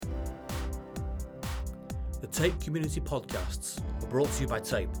The Tape Community Podcasts are brought to you by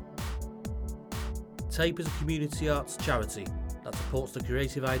Tape. Tape is a community arts charity that supports the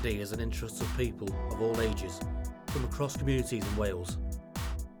creative ideas and interests of people of all ages from across communities in Wales.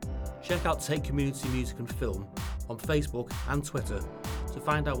 Check out Tape Community Music and Film on Facebook and Twitter to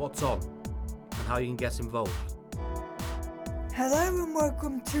find out what's on and how you can get involved. Hello and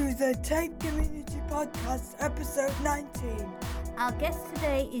welcome to the Tape Community Podcast, episode 19. Our guest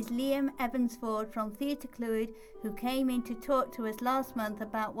today is Liam Evans-Ford from Theatre Clwyd, who came in to talk to us last month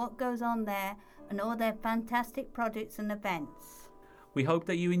about what goes on there and all their fantastic projects and events. We hope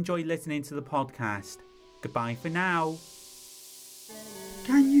that you enjoy listening to the podcast. Goodbye for now.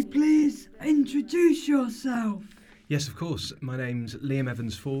 Can you please introduce yourself? Yes, of course. My name's Liam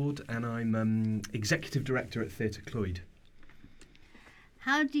Evans-Ford and I'm Executive Director at Theatre Clwyd.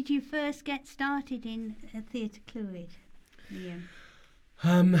 How did you first get started in Theatre Clwyd, Liam?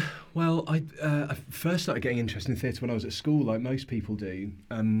 Well, I first started getting interested in theatre when I was at school, like most people do,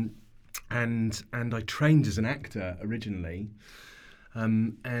 and I trained as an actor originally,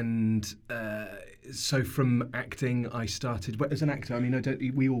 so from acting I started as an actor. I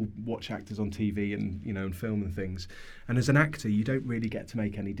mean, we all watch actors on TV and film and things, and as an actor you don't really get to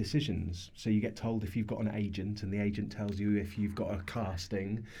make any decisions. So you get told if you've got an agent, and the agent tells you if you've got a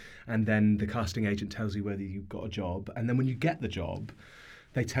casting, and then the casting agent tells you whether you've got a job, and then when you get the job,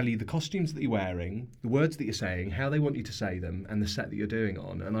 they tell you the costumes that you're wearing, the words that you're saying, how they want you to say them, and the set that you're doing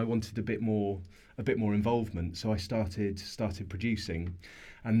on. And I wanted a bit more involvement, so I started producing,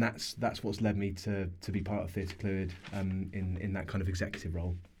 and that's what's led me to be part of Theatre Clwyd in that kind of executive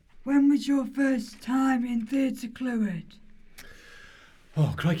role. When was your first time in Theatre Clwyd?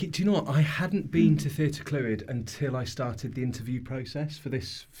 Oh, crikey. Do you know what? I hadn't been to Theatre Clwyd until I started the interview process for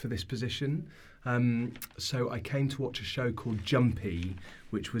this position. So I came to watch a show called Jumpy,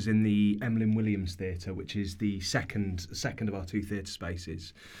 which was in the Emlyn Williams Theatre, which is the second of our two theatre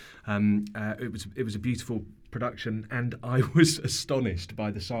spaces. It was a beautiful production, and I was astonished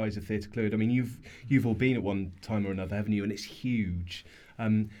by the size of Theatre Clwyd. I mean, you've all been at one time or another, haven't you? And it's huge.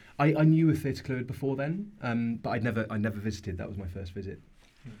 I knew of Theatre Clwyd before then, but I'd never visited. That was my first visit.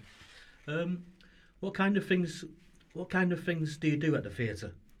 What kind of things do you do at the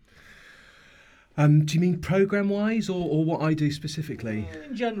theatre? Do you mean programme-wise, or what I do specifically?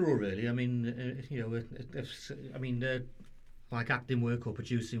 In general, really. I mean, like acting work or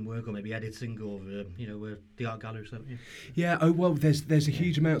producing work or maybe editing or the art gallery or something. Yeah. Oh well, there's a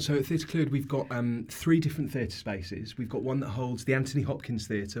huge amount. So at Theatre Clwyd we've got 3 different theatre spaces. We've got one that holds the Anthony Hopkins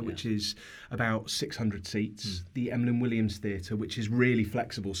Theatre, which is about 600 seats. The Emlyn Williams Theatre, which is really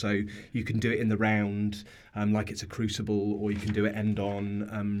flexible, so you can do it in the round, like it's a crucible, or you can do it end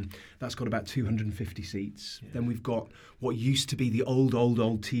on. That's got about 250 seats. Yeah. Then we've got what used to be the old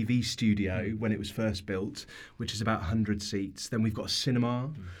TV studio when it was first built, which is about 100 seats. Then we've got a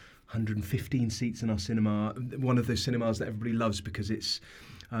cinema, 115 seats in our cinema. One of those cinemas that everybody loves because it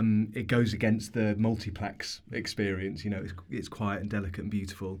goes against the multiplex experience. It's quiet and delicate and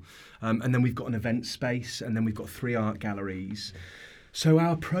beautiful. And then we've got an event space, and then we've got 3 art galleries. So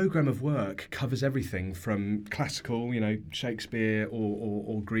our programme of work covers everything from classical, Shakespeare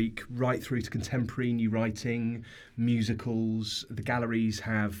or Greek, right through to contemporary new writing, musicals. The galleries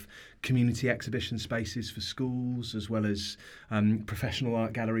have community exhibition spaces for schools, as well as professional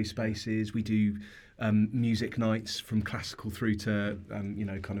art gallery spaces. We do music nights from classical through to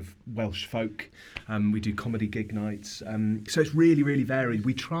kind of Welsh folk. We do comedy gig nights. So it's really, really varied.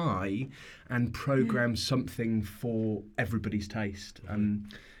 We try and programme something for everybody's taste.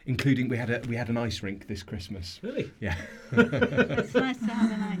 Including we had an ice rink this Christmas. Really? Yeah. It's nice to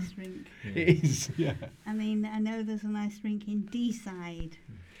have an ice rink. Yeah. It is. Yeah. I mean, I know there's an ice rink in Deeside.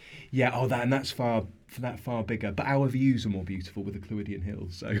 Yeah. Oh, that's far bigger. But our views are more beautiful with the Clwydian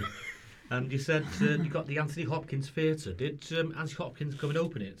Hills. So. And you said you got the Anthony Hopkins Theatre. Did Anthony Hopkins come and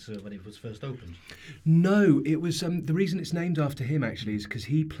open it when it was first opened? No, it was the reason it's named after him actually is because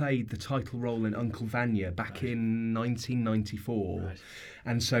he played the title role in Uncle Vanya back in 1994. Right.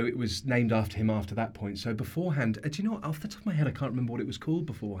 And so it was named after him after that point. So beforehand, do you know what, off the top of my head, I can't remember what it was called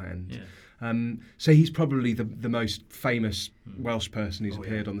beforehand. Yeah. So he's probably the most famous Welsh person who's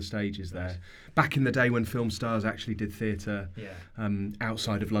appeared on the stages there. Back in the day when film stars actually did theatre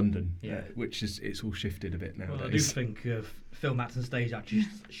outside of London, which is it's all shifted a bit nowadays. Well, I do think film acts and stage actors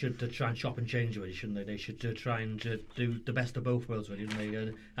should try and chop and change really, shouldn't they? They should try and do the best of both worlds, really, shouldn't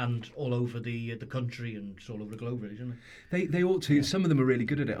they? And all over the country and all over the globe, really, shouldn't they? They ought to. Yeah. Some of them are really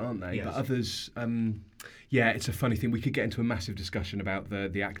good at it, aren't they? Yes. But others, it's a funny thing. We could get into a massive discussion about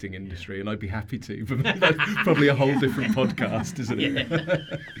the acting industry, and I'd be happy to. But that's probably a whole different podcast, isn't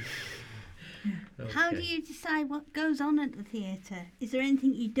it? How do you decide what goes on at the theatre? Is there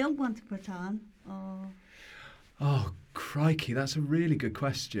anything you don't want to put on? Or Oh, crikey, that's a really good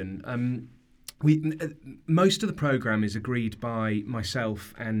question. Most of the programme is agreed by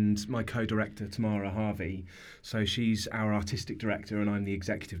myself and my co-director, Tamara Harvey. So she's our artistic director and I'm the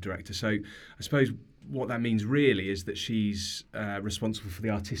executive director. So I suppose what that means really is that she's responsible for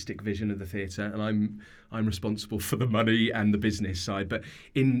the artistic vision of the theatre and I'm responsible for the money and the business side. But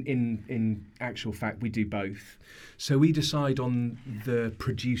in actual fact, we do both. So we decide on the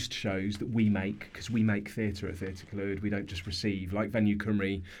produced shows that we make, because we make theatre at Theatre Clwyd. We don't just receive, like Venue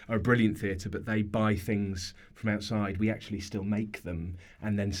Cymru are a brilliant theatre, but they buy things from outside. We actually still make them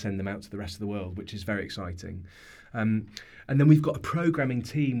and then send them out to the rest of the world, which is very exciting. And then we've got a programming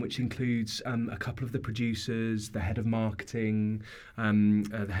team which includes a couple of the producers, the head of marketing,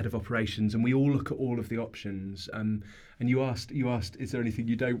 the head of operations, and we all look at all of the options. And you asked, is there anything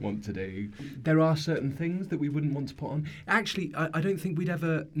you don't want to do? There are certain things that we wouldn't want to put on. Actually, I don't think we'd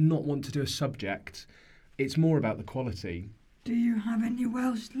ever not want to do a subject. It's more about the quality. Do you have any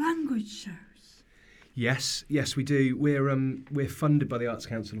Welsh language shows? Yes, we do. We're funded by the Arts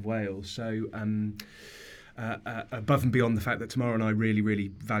Council of Wales, so above and beyond the fact that Tamara and I really, really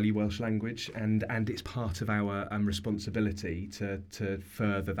value Welsh language, and it's part of our responsibility to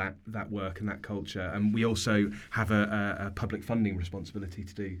further that work and that culture. And we also have a public funding responsibility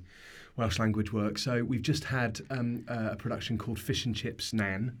to do Welsh language work. So we've just had a production called Fish and Chips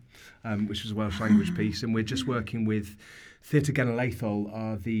Nan, which was a Welsh language piece, and we're just working with Theatr Genedlaethol,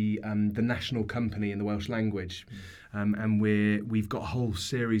 are the national company in the Welsh language. And we've got a whole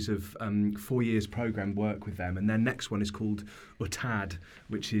series of 4 years programme work with them, and their next one is called Utad,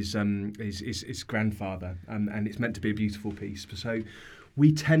 which is grandfather, and it's meant to be a beautiful piece. So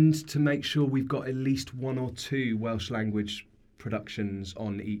we tend to make sure we've got at least 1 or 2 Welsh language productions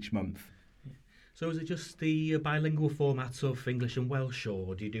on each month. So is it just the bilingual formats of English and Welsh,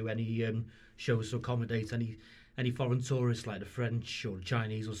 or do you do any shows to accommodate any foreign tourists like the French or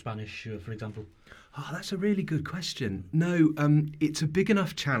Chinese or Spanish, for example? Oh, that's a really good question. No, it's a big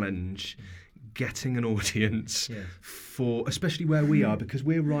enough challenge getting an audience for, especially where we are, because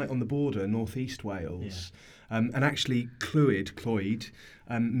we're right on the border, North East Wales. And actually, Clwyd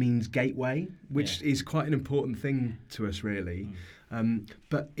means gateway, which is quite an important thing to us, really.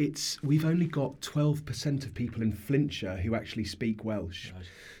 But we've only got 12% of people in Flintshire who actually speak Welsh. Right.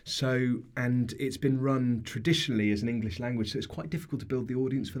 So, and it's been run traditionally as an English language, so it's quite difficult to build the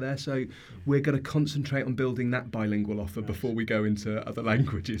audience for there. So we're going to concentrate on building that bilingual offer before we go into other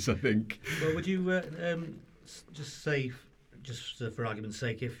languages, I think. Well, would you just say, just for argument's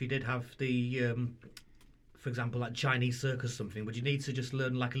sake, if you did have the, for example, like Chinese circus or something, would you need to just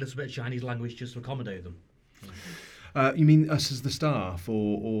learn like a little bit of Chinese language just to accommodate them? You mean us as the staff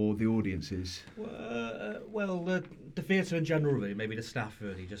or the audiences? Well, the theatre in general, really, maybe the staff,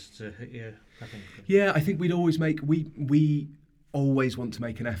 really, just, I think. Yeah, I think we'd always we always want to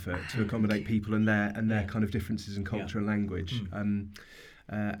make an effort to accommodate people and their kind of differences in culture and language.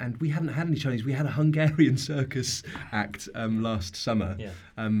 And we haven't had any Chinese. We had a Hungarian circus act last summer,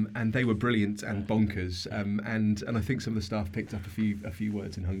 and they were brilliant and bonkers. And I think some of the staff picked up a few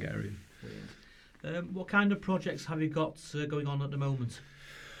words in Hungarian. What kind of projects have you got going on at the moment?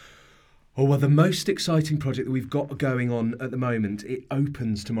 Oh, well, the most exciting project that we've got going on at the moment, it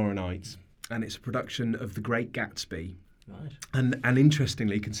opens tomorrow night, and it's a production of The Great Gatsby. Right. And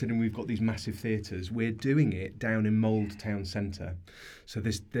interestingly, considering we've got these massive theatres, we're doing it down in Mold Town Centre. So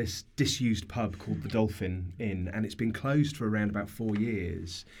this disused pub called the Dolphin Inn, and it's been closed for around about 4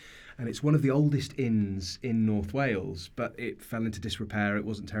 years. And it's one of the oldest inns in North Wales, but it fell into disrepair. It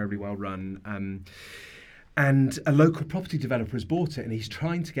wasn't terribly well run. And a local property developer has bought it, and he was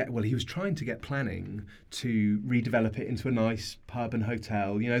trying to get planning to redevelop it into a nice pub and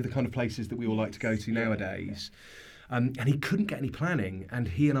hotel, you know, the kind of places that we all like to go to nowadays. And he couldn't get any planning, and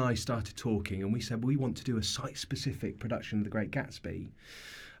he and I started talking, and we said, we want to do a site-specific production of The Great Gatsby.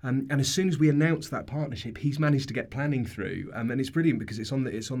 And as soon as we announced that partnership, he's managed to get planning through, and it's brilliant because it's on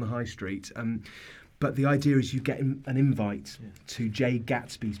the high street. But the idea is you get an invite to Jay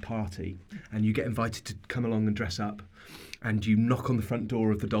Gatsby's party, and you get invited to come along and dress up, and you knock on the front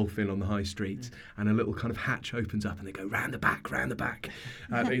door of the Dolphin on the high street, and a little kind of hatch opens up, and they go round the back,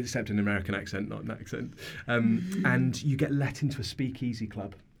 except an American accent, not an accent, and you get let into a speakeasy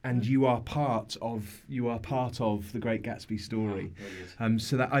club. And you are part of the Great Gatsby story.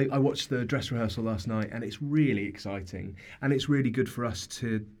 So that I watched the dress rehearsal last night, and it's really exciting, and it's really good for us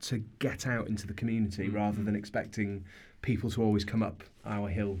to get out into the community rather than expecting people to always come up our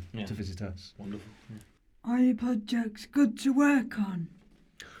hill to visit us. Wonderful. Are your projects good to work on?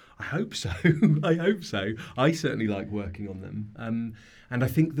 I hope so. I hope so. I certainly like working on them, and I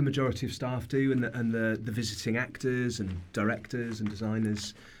think the majority of staff do, and the visiting actors and directors and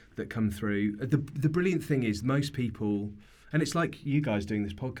designers that come through. The brilliant thing is most people, and it's like you guys doing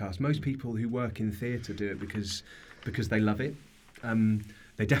this podcast. Most people who work in theatre do it because they love it.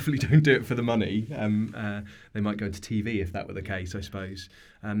 They definitely don't do it for the money. They might go into TV if that were the case, I suppose.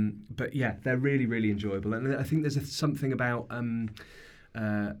 But yeah, they're really, really enjoyable. And I think there's something about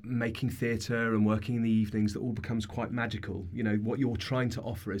making theatre and working in the evenings that all becomes quite magical. You know, what you're trying to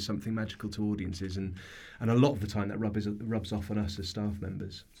offer is something magical to audiences, and a lot of the time that rubs off on us as staff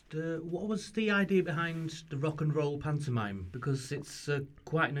members. What was the idea behind the rock and roll pantomime? Because it's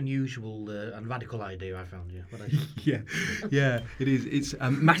quite an unusual and radical idea, I found. Yeah, it is. It's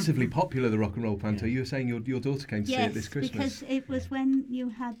massively popular, the rock and roll panto. You were saying your daughter came to see it this Christmas. Yes, because it was when you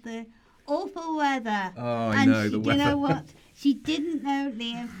had the awful weather. Oh, I know, the weather. You know what? She didn't know,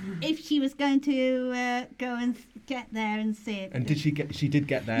 Liam, if she was going to go and get there and see it. And she did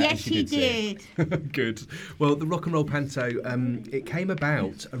get there? Yes, and she did. Good. Well, the rock and roll panto, it came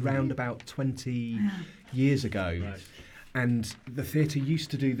about around about 20 years ago. Right. And the theatre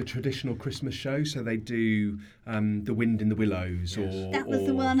used to do the traditional Christmas show, so they do The Wind in the Willows. Yes. That was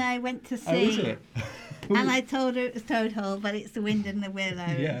the one I went to see. Oh, was it? And I told her it was Toad Hall, but it's The Wind in the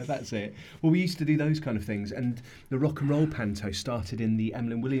Willows. Yeah, that's it. Well, we used to do those kind of things, and the rock and roll panto started in the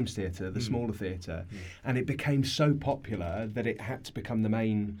Emlyn Williams Theatre, the smaller theatre, and it became so popular that it had to become the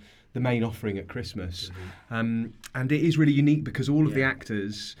main offering at Christmas. And it is really unique because all of the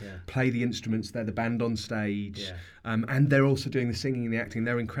actors play the instruments. They're the band on stage, and they're also doing the singing and the acting.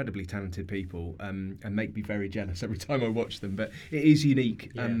 They're incredibly talented people, and make me very jealous every time I watch them. But it is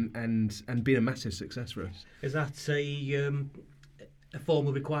unique, and been a massive success for us. Is that a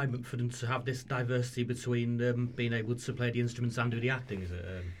formal requirement for them to have this diversity between being able to play the instruments and do the acting? Is it?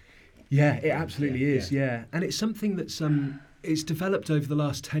 Yeah, it absolutely is. Yeah, and it's something that's it's developed over the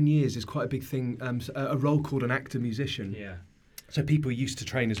last 10 years. Is quite a big thing. A role called an actor-musician. Yeah. So people used to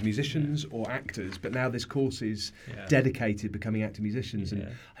train as musicians or actors, but now there's courses dedicated becoming actor-musicians. And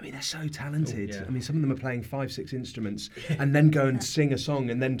I mean, they're so talented. I mean, some of them are playing 5-6 instruments and then go and sing a song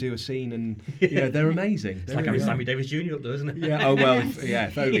and then do a scene, and you know, they're amazing. It's like having Sammy Davis Jr. up there, isn't it? Yeah. Oh well.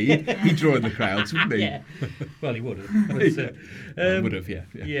 If only he'd draw in the crowds, wouldn't he? Yeah. Well, he would have. Would have. Yeah.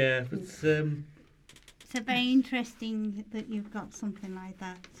 Yeah. But, it's very interesting that you've got something like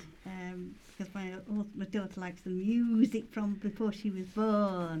that, because my daughter likes the music from before she was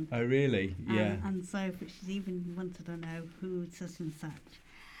born. Oh, really? Yeah. And so she's even wanted to know who such and such.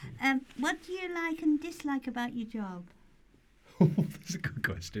 What do you like and dislike about your job? That's a good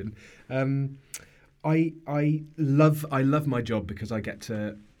question. I love my job because I get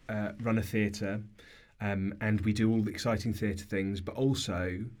to run a theatre, and we do all the exciting theatre things, but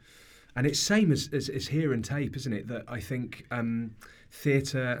also. And it's same as here in Tape, isn't it? That I think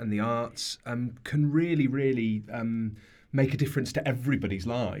theatre and the arts can really, really make a difference to everybody's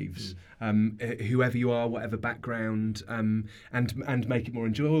lives, whoever you are, whatever background, and make it more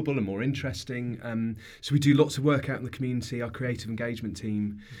enjoyable and more interesting. So we do lots of work out in the community. Our creative engagement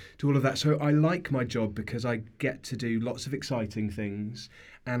team do all of that. So I like my job because I get to do lots of exciting things,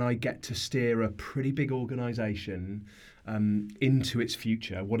 and I get to steer a pretty big organisation into its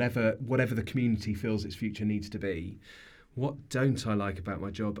future, whatever the community feels its future needs to be. What don't I like about my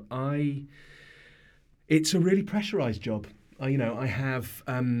job? It's a really pressurised job. I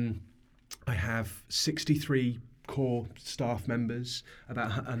have 63 core staff members,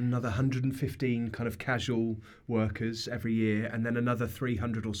 about another 115 kind of casual workers every year, and then another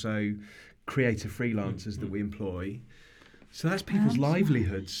 300 or so creative freelancers that we employ. So that's people's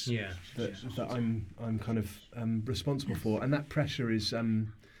livelihoods that I'm kind of responsible for, and that pressure is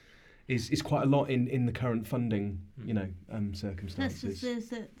quite a lot in the current funding circumstances.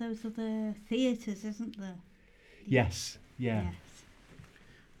 Those are the theatres, isn't there? Yes. Yeah.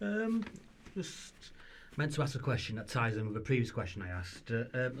 Yes. Just meant to ask a question that ties in with a previous question I asked.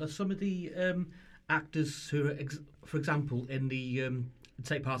 Are some of the actors who are, for example, in the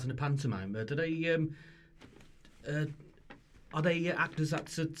take part in the pantomime, are they actors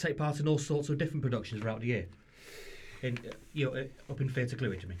that take part in all sorts of different productions throughout the year? Up in Theatre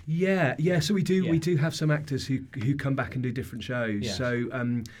Clwyd, you mean? Yeah. So we do. Yeah. We do have some actors who come back and do different shows. Yes. So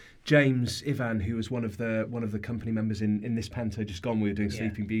James Ivan, who was one of the company members in this panto just gone, we were doing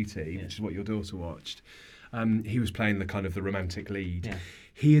Sleeping Beauty, which is what your daughter watched. He was playing the romantic lead. Yeah.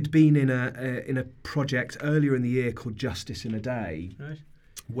 He had been in a project earlier in the year called Justice in a Day. Right.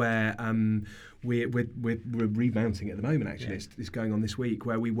 Where we're remounting at the moment, actually. It's going on this week,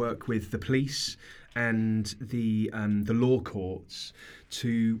 where we work with the police and the law courts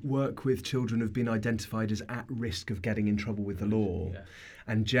to work with children who've been identified as at risk of getting in trouble with the law. Yeah.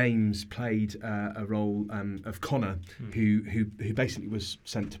 And James played a role of Connor, who basically was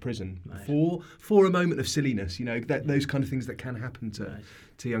sent to prison for a moment of silliness. Those kind of things that can happen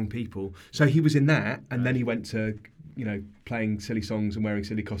to young people. So he was in that, and then he went to playing silly songs and wearing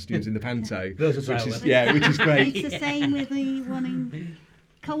silly costumes in the panto, which is great. It's the same with the one in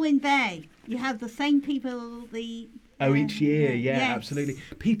Colwyn Bay. You have the same people. Each year, yes. Absolutely.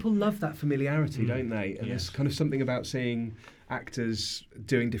 People love that familiarity, don't they? And Yes. there's kind of something about seeing actors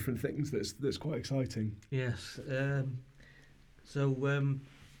doing different things that's quite exciting. Yes. Does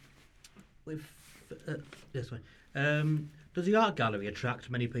the art gallery attract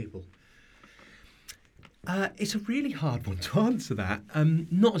many people? It's a really hard one to answer that.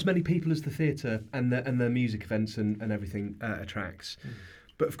 Not as many people as the theatre and the music events and everything attracts.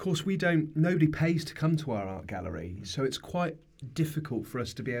 But of course nobody pays to come to our art gallery, so it's quite difficult for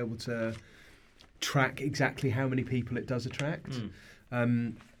us to be able to track exactly how many people it does attract.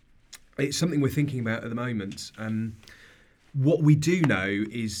 It's something we're thinking about at the moment. What we do know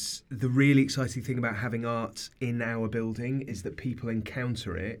is the really exciting thing about having art in our building is that people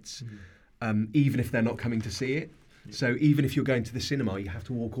encounter it even if they're not coming to see it. So even if you're going to the cinema, you have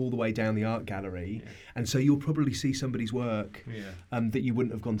to walk all the way down the art gallery, and so you'll probably see somebody's work that you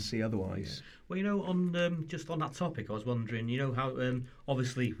wouldn't have gone to see otherwise. Well, on just on that topic, I was wondering, how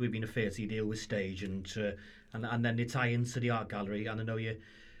obviously we've been a theatre, you deal with stage and then you tie into the art gallery, and I know you're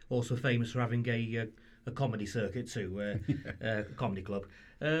also famous for having a comedy circuit too, a comedy club.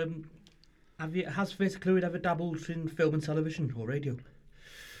 Has Theatre Clwyd ever dabbled in film and television or radio?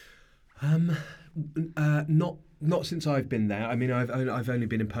 Not since I've been there. I mean, I've only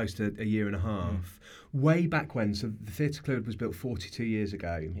been in post a year and a half. Way back when, so the Theatre Clwyd was built 42 years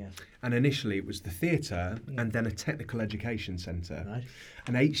ago, and initially it was the theatre and then a technical education centre. Right.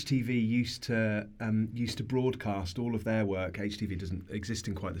 And HTV used to broadcast all of their work. HTV doesn't exist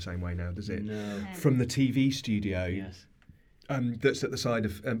in quite the same way now, does it? No. From the TV studio Yes. that's at the side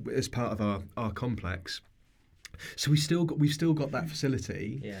of as part of our complex. So we've still got that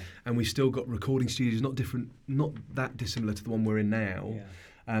facility, and we've still got recording studios, not that dissimilar to the one we're in now,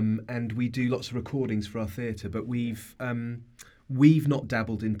 and we do lots of recordings for our theatre. But we've not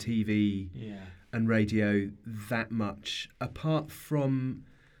dabbled in TV and radio that much, apart from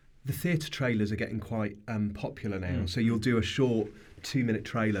the theatre trailers are getting quite popular now. So you'll do a short 2-minute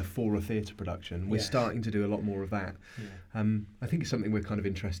trailer for a theatre production. We're starting to do a lot more of that. I think it's something we're kind of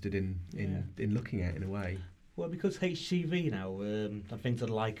interested in looking at in a way. Well, because HTV now and things of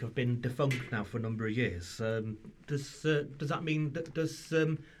the like have been defunct now for a number of years, does that mean that does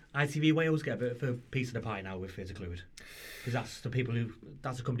ITV Wales get a bit of a piece of the pie now with Theatre Clwyd? Because that's the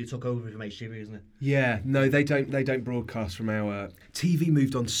company who took over from HTV, isn't it? Yeah, no, they don't broadcast from our TV.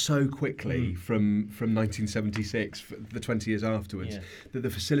 Moved on so quickly from 1976, the 20 years afterwards, that the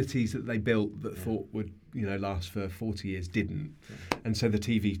facilities that they built that thought would last for 40 years didn't, and so the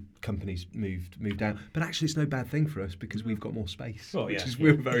TV companies moved out. But actually, it's no bad thing for us because we've got more space,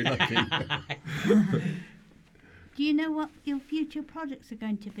 we're very lucky. Do you know what your future projects are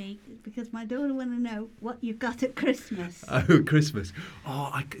going to be? Because my daughter want to know what you've got at Christmas. Oh, Christmas.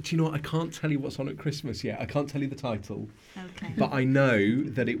 Do you know what? I can't tell you what's on at Christmas yet. I can't tell you the title. Okay. But I know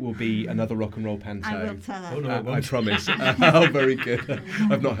that it will be another rock and roll panto. I will tell her. Oh, no, I promise. Oh, very good.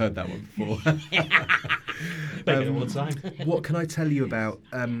 I've not heard that one before. They get it all the time. What can I tell you about?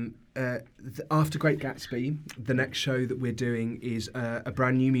 After Great Gatsby, the next show that we're doing is a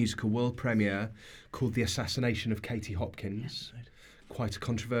brand new musical world premiere called The Assassination of Katie Hopkins. Quite a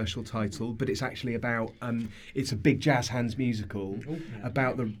controversial title, but it's actually about it's a big jazz hands musical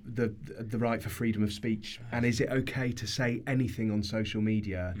about the right for freedom of speech, and is it okay to say anything on social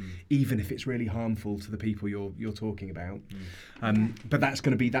media, even if it's really harmful to the people you're talking about. But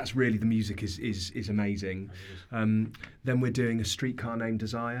that's really the music is amazing. Then we're doing A Streetcar Named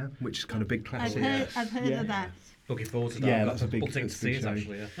Desire, which is kind of big classic. I've heard of that. Looking forward to that. Yeah, that's a big thing to see it,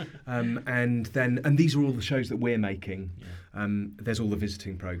 actually. And these are all the shows that we're making. There's all the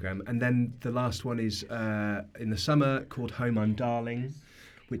visiting programme, and then the last one is in the summer called Home I'm Darling,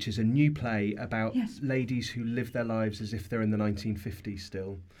 which is a new play about ladies who live their lives as if they're in the 1950s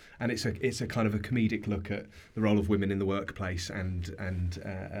still, and it's a kind of a comedic look at the role of women in the workplace and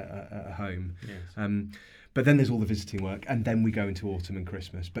at home. Yes. But then there's all the visiting work, and then we go into autumn and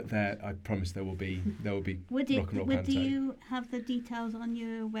Christmas. But there, I promise there will be rock and roll panto. Do you have the details on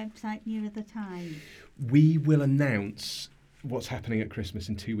your website nearer the time? We will announce what's happening at Christmas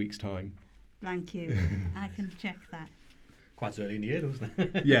in 2 weeks' time. Thank you. I can check that. quite early in the year, wasn't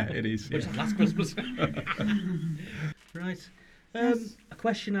it? Yeah, it is. Which Yeah. is last Christmas. Right. A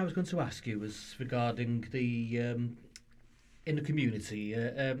question I was going to ask you was regarding the in the community.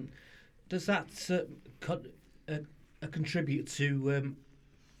 Does that contribute to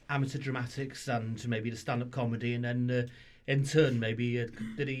amateur dramatics and maybe the stand-up comedy, and then in turn maybe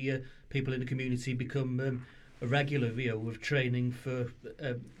did people in the community become a regular, with training for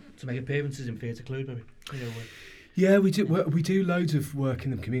to make appearances in Theatre Clwyd? Yeah, we do loads of work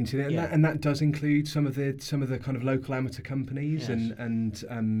in the community, and that does include some of the kind of local amateur companies, Yes.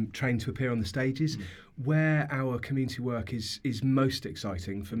 and trained to appear on the stages. Where our community work is most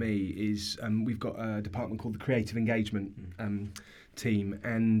exciting for me is we've got a department called the Creative Engagement team,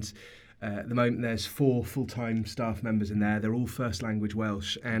 and at the moment there's 4 full-time staff members in there. They're all first language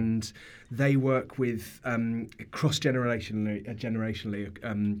Welsh, and they work with generationally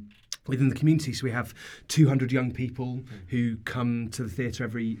within the community. So we have 200 young people who come to the theatre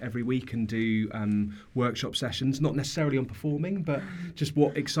every week and do workshop sessions, not necessarily on performing, but just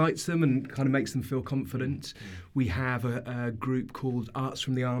what excites them and kind of makes them feel confident. We have a group called Arts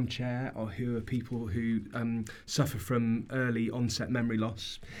from the Armchair, who are people who suffer from early onset memory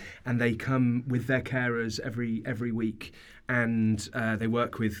loss, and they come with their carers every week, and they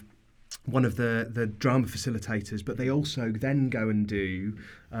work with one of the drama facilitators, but they also then go and do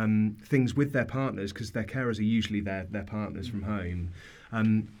things with their partners, because their carers are usually their partners from home.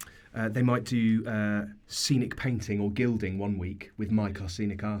 They might do scenic painting or gilding one week with Mike, our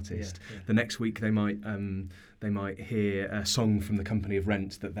scenic artist. Yeah. The next week they might hear a song from the company of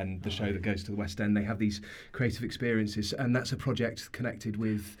Rent, that then the show that goes to the West End. They have these creative experiences, and that's a project connected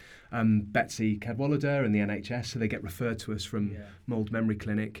with Betsy Cadwallader and the NHS, so they get referred to us from Mould Memory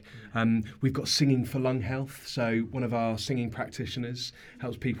Clinic. We've got Singing for Lung Health, so one of our singing practitioners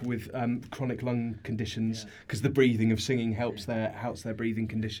helps people with chronic lung conditions, because the breathing of singing helps their breathing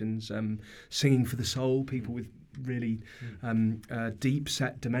conditions. Singing for the Soul, people with really deep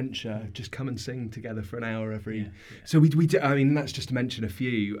set dementia just come and sing together for an hour every. So we do, I mean, that's just to mention a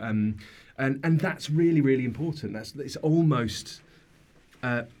few, and that's really important. It's almost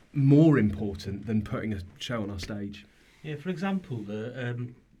more important than putting a show on our stage. Yeah, for example,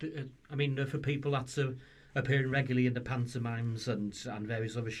 for people that appearing regularly in the pantomimes and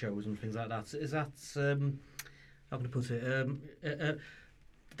various other shows and things like that, is that how can I put it?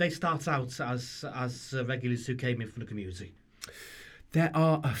 They start out as regulars who came in from the community. There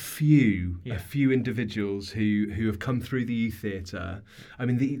are a few individuals who have come through the youth theatre. I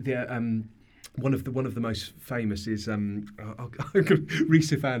mean, one of the most famous is Rhys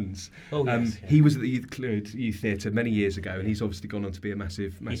Ifans. Oh, yes. He was at the Youth Theatre many years ago, and he's obviously gone on to be a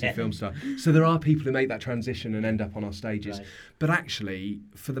massive film star. So there are people who make that transition and end up on our stages. Right. But actually,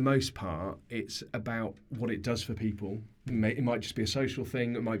 for the most part, it's about what it does for people. It might just be a social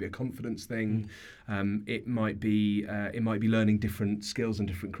thing. It might be a confidence thing. It might be learning different skills and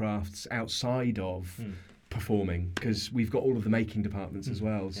different crafts outside of performing, because we've got all of the making departments as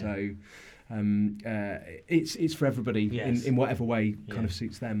well. Yeah. So. It's for everybody in whatever way kind of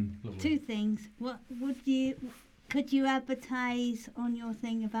suits them. Lovely. 2 things. Could you advertise on your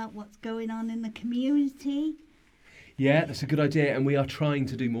thing about what's going on in the community? Yeah, that's a good idea, and we are trying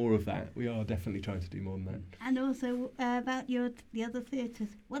to do more of that. We are definitely trying to do more than that. And also about the other theatres.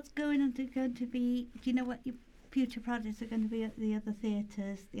 What's going to be? Do you know what your future projects are going to be at the other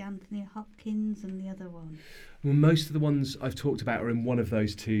theatres, the Anthony Hopkins and the other one? Well, most of the ones I've talked about are in one of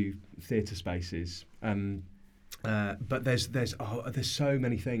those 2 theatre spaces. But there's so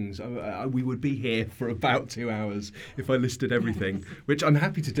many things. We would be here for about 2 hours if I listed everything, which I'm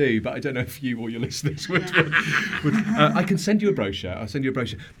happy to do, but I don't know if you or your listeners would. I can send you a brochure. I'll send you a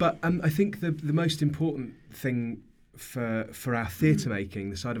brochure. But I think the most important thing for our theatre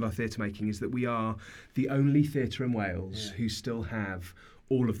making, the side of our theatre making, is that we are the only theatre in Wales who still have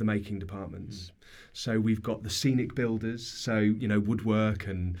all of the making departments. So we've got the scenic builders, so woodwork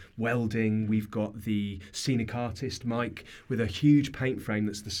and welding. We've got the scenic artist, Mike, with a huge paint frame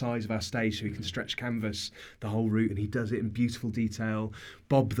that's the size of our stage, so he can stretch canvas the whole route, and he does it in beautiful detail.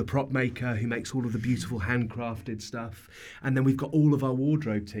 Bob, the prop maker, who makes all of the beautiful handcrafted stuff. And then we've got all of our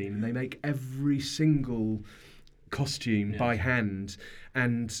wardrobe team, and they make every single costume by hand,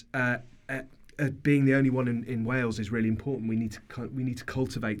 and being the only one in Wales is really important. We need to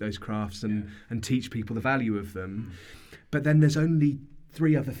cultivate those crafts and teach people the value of them. But then there's only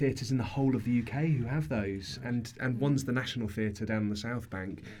 3 other theatres in the whole of the UK who have those, and one's the National Theatre down the South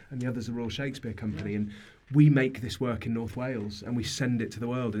Bank, and the other's the Royal Shakespeare Company, and we make this work in North Wales and we send it to the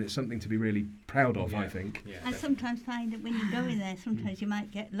world, and it's something to be really proud of, I think. Yeah, I sometimes find that when you go in there, sometimes you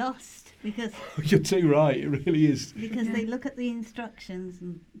might get lost because... You're too right, it really is. Because they look at the instructions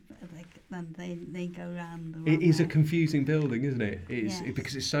and they go round. It is a confusing building, isn't it?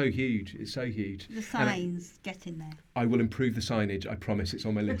 Because it's so huge. It's so huge. The signs get in there. I will improve the signage, I promise. It's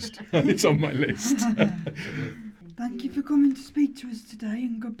on my list. It's on my list. Thank you for coming to speak to us today,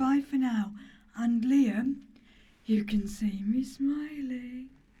 and goodbye for now. And Liam, you can see me smiling.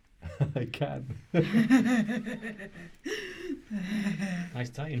 I can. Nice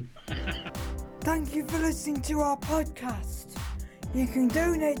time. Thank you for listening to our podcast. You can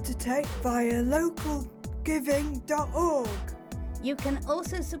donate to Take via localgiving.org. You can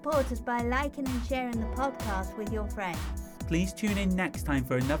also support us by liking and sharing the podcast with your friends. Please tune in next time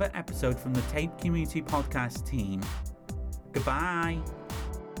for another episode from the Tape Community Podcast team. Goodbye.